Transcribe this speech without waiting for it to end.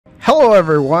Hello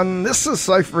everyone, this is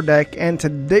Cipher Dec, and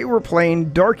today we're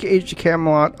playing Dark Age of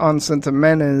Camelot on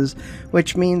Centimenes,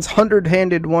 which means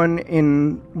 100-handed one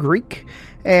in Greek,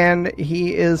 and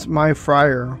he is my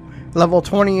Friar. Level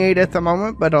 28 at the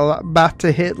moment, but about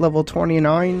to hit level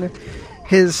 29.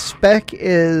 His spec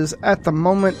is, at the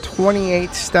moment,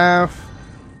 28 staff,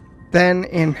 then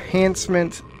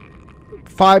enhancement,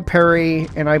 5 parry,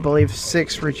 and I believe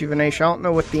 6 rejuvenation. I don't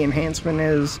know what the enhancement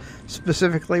is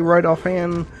specifically right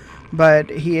offhand, but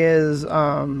he is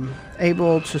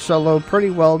able to solo pretty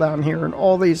well down here, and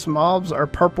all these mobs are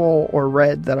purple or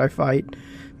red that I fight.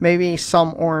 Maybe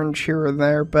some orange here or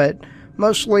there, but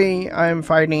mostly I'm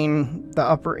fighting the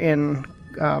upper end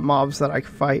mobs that I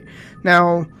can fight.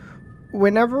 Now,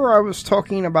 whenever I was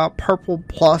talking about purple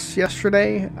plus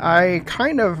yesterday, I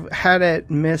kind of had it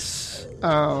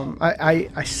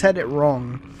I said it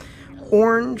wrong.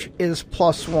 Orange is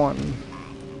 +1,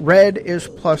 red is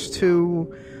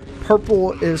 +2,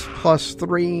 purple is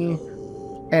 +3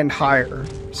 and higher.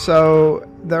 So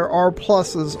there are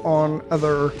pluses on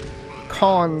other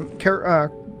color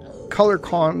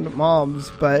con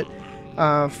mobs, but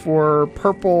for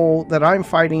purple that I'm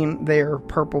fighting, they're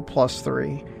purple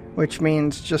 +3, which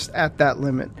means just at that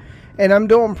limit. And I'm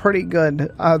doing pretty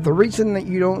good. The reason that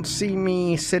you don't see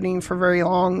me sitting for very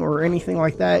long or anything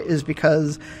like that is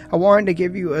because I wanted to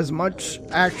give you as much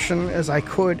action as I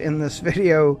could in this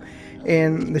video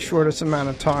in the shortest amount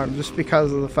of time, just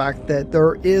because of the fact that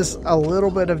there is a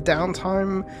little bit of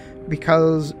downtime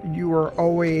because you are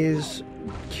always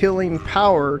killing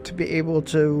power to be able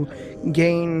to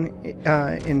gain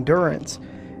endurance,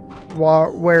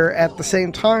 where at the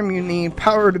same time you need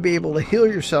power to be able to heal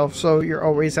yourself, so you're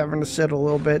always having to sit a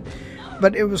little bit.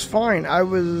 But it was fine. I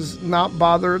was not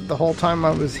bothered the whole time I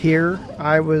was here.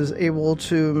 I was able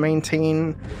to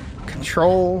maintain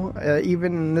control,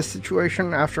 even in this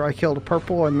situation. After I killed a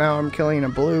purple and now I'm killing a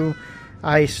blue,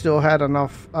 I still had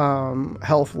enough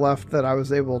health left that I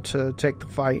was able to take the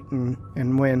fight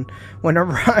and win.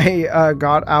 Whenever I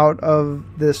got out of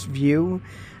this view,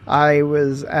 I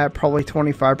was at probably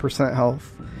 25%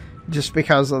 health, just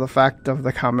because of the fact of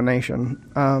the combination.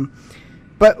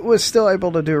 But was still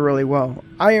able to do really well.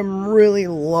 I am really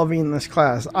loving this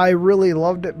class. I really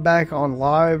loved it back on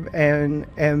live and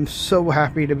am so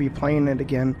happy to be playing it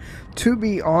again. To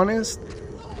be honest,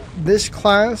 this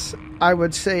class, I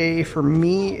would say for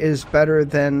me, is better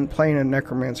than playing a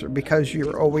necromancer, because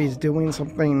you're always doing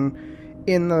something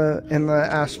in the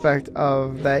aspect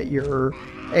of that you're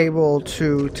able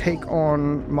to take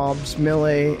on mobs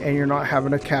melee and you're not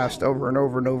having to cast over and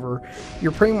over and over.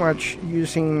 You're pretty much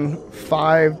using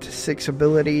 5 to 6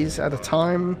 abilities at a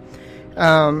time,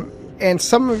 and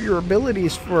some of your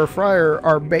abilities for a Friar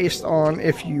are based on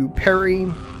if you parry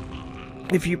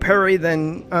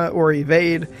then or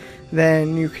evade,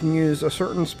 then you can use a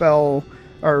certain spell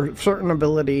or certain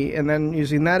ability, and then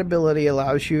using that ability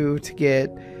allows you to get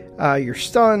your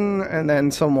stun, and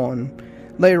then so on.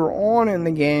 Later on in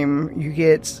the game, you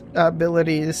get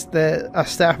abilities that a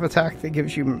staff attack that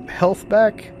gives you health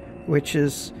back, which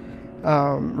is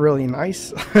really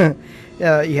nice. You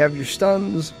have your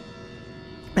stuns,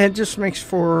 and it just makes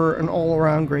for an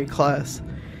all-around great class.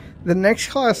 The next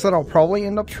class that I'll probably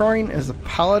end up trying is a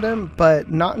paladin, but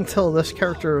not until this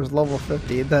character is level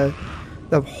 50. The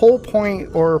whole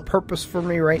point or purpose for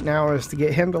me right now is to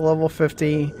get him to level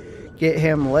 50, get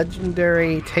him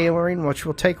legendary tailoring, which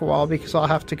will take a while because I'll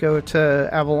have to go to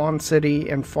Avalon City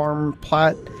and farm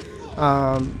plat.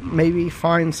 Maybe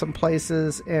find some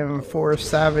places in Forest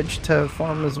Savage to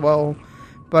farm as well.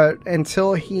 But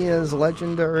until he is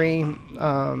legendary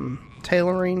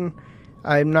tailoring,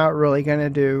 I'm not really going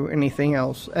to do anything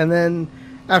else. And then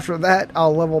after that,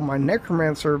 I'll level my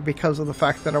necromancer because of the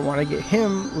fact that I want to get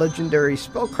him legendary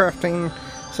spellcrafting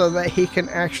so that he can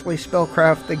actually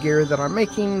spellcraft the gear that I'm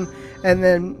making, and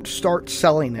then start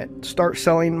selling it. Start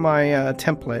selling my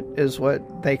template is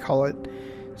what they call it.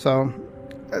 So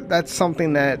that's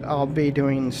something that I'll be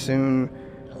doing soon.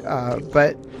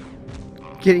 But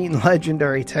getting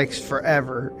legendary takes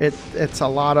forever. It's a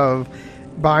lot of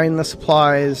buying the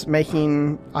supplies,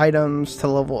 making items to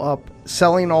level up,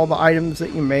 selling all the items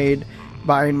that you made,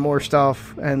 buying more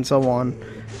stuff, and so on.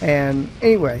 And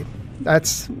anyway,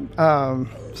 that's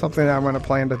something that I'm going to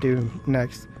plan to do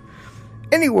next.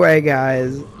 Anyway,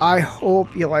 guys, I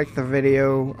hope you liked the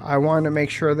video. I wanted to make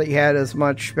sure that you had as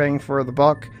much bang for the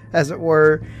buck, as it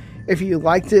were. If you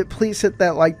liked it, please hit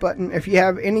that like button. If you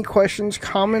have any questions,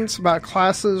 comments about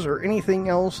classes, or anything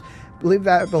else, leave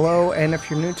that below. And if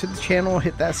you're new to the channel,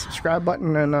 hit that subscribe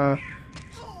button, and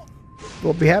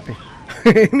we'll be happy.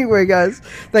 Anyway, guys,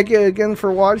 thank you again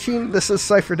for watching. This is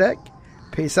Cipher Dec.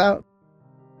 Peace out.